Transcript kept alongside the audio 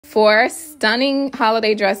For stunning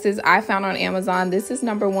holiday dresses I found on Amazon, this is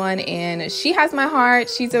number one, and she has my heart.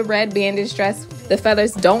 She's a red bandage dress. The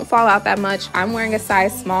feathers don't fall out that much. I'm wearing a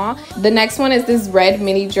size small. The next one is this red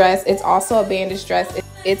mini dress. It's also a bandage dress.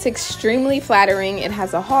 It's extremely flattering. It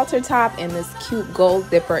has a halter top and this cute gold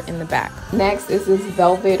dipper in the back. Next is this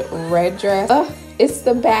velvet red dress. It's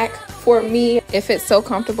the back for me. It fits so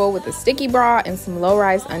comfortable with a sticky bra and some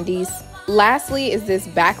low-rise undies. Lastly is this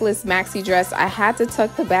backless maxi dress. I had to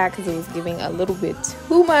tuck the back because it was giving a little bit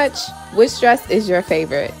too much. Which dress is your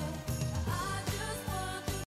favorite?